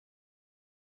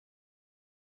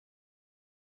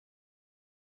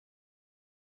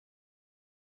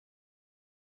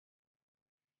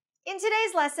In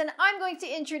today's lesson, I'm going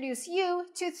to introduce you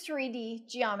to 3D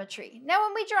geometry. Now,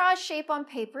 when we draw a shape on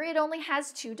paper, it only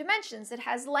has two dimensions. It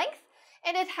has length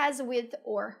and it has width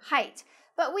or height.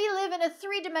 But we live in a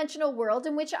three-dimensional world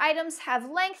in which items have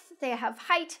length, they have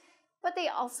height, but they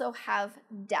also have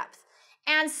depth.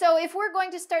 And so if we're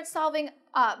going to start solving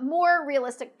more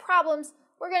realistic problems,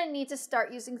 we're going to need to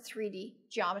start using 3D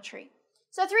geometry.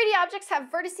 So 3D objects have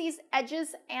vertices, edges,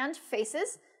 and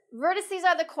faces. Vertices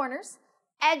are the corners.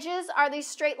 Edges are the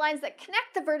straight lines that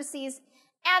connect the vertices,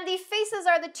 and the faces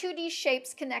are the 2D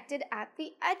shapes connected at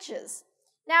the edges.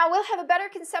 Now, we'll have a better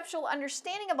conceptual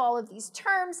understanding of all of these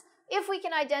terms if we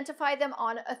can identify them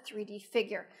on a 3D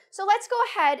figure. So let's go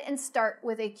ahead and start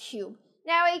with a cube.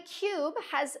 Now, a cube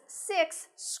has 6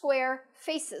 square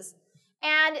faces,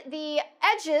 and the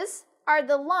edges are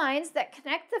the lines that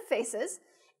connect the faces,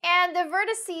 and the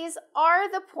vertices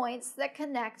are the points that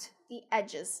connect the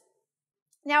edges.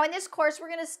 Now, in this course, we're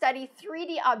going to study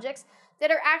 3D objects that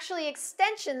are actually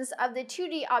extensions of the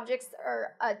 2D objects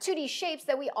or 2D shapes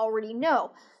that we already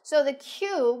know. So the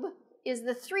cube is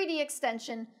the 3D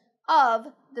extension of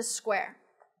the square.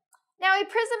 Now, a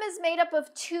prism is made up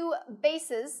of two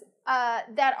bases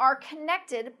that are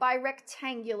connected by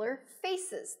rectangular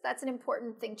faces. That's an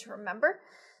important thing to remember.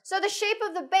 So the shape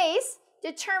of the base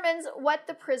determines what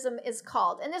the prism is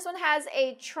called. And this one has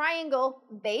a triangle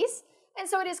base, and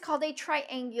so it is called a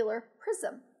triangular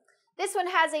prism. This one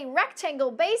has a rectangle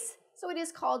base, so it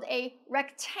is called a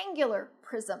rectangular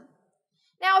prism.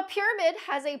 Now, a pyramid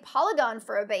has a polygon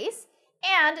for a base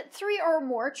and 3 or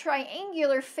more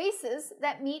triangular faces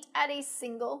that meet at a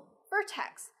single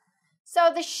vertex.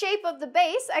 So the shape of the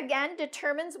base, again,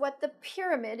 determines what the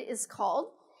pyramid is called.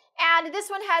 And this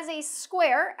one has a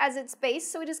square as its base,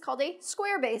 so it is called a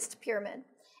square-based pyramid.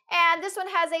 And this one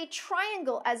has a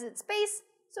triangle as its base,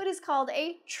 so it is called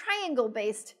a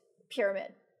triangle-based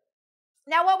pyramid.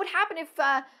 Now, what would happen if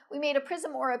we made a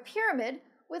prism or a pyramid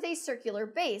with a circular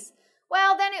base?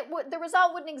 Well, then the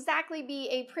result wouldn't exactly be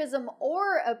a prism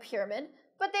or a pyramid,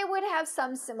 but they would have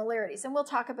some similarities, and we'll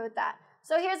talk about that.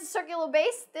 So here's a circular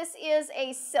base. This is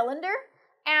a cylinder,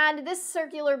 and this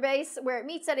circular base, where it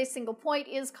meets at a single point,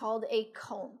 is called a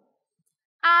cone.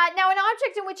 Now, an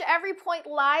object in which every point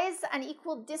lies an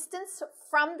equal distance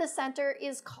from the center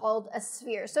is called a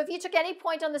sphere. So if you took any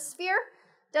point on the sphere,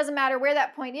 doesn't matter where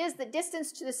that point is, the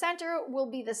distance to the center will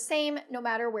be the same no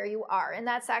matter where you are, and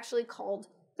that's actually called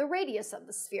the radius of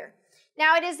the sphere.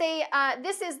 Now, it is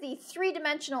this is the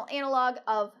three-dimensional analog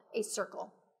of a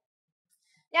circle.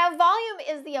 Now, volume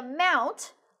is the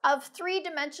amount of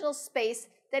three-dimensional space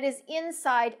that is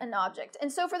inside an object. And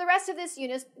so for the rest of this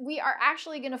unit, we are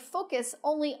actually going to focus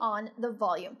only on the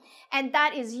volume. And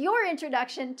that is your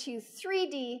introduction to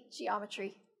 3D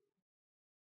geometry.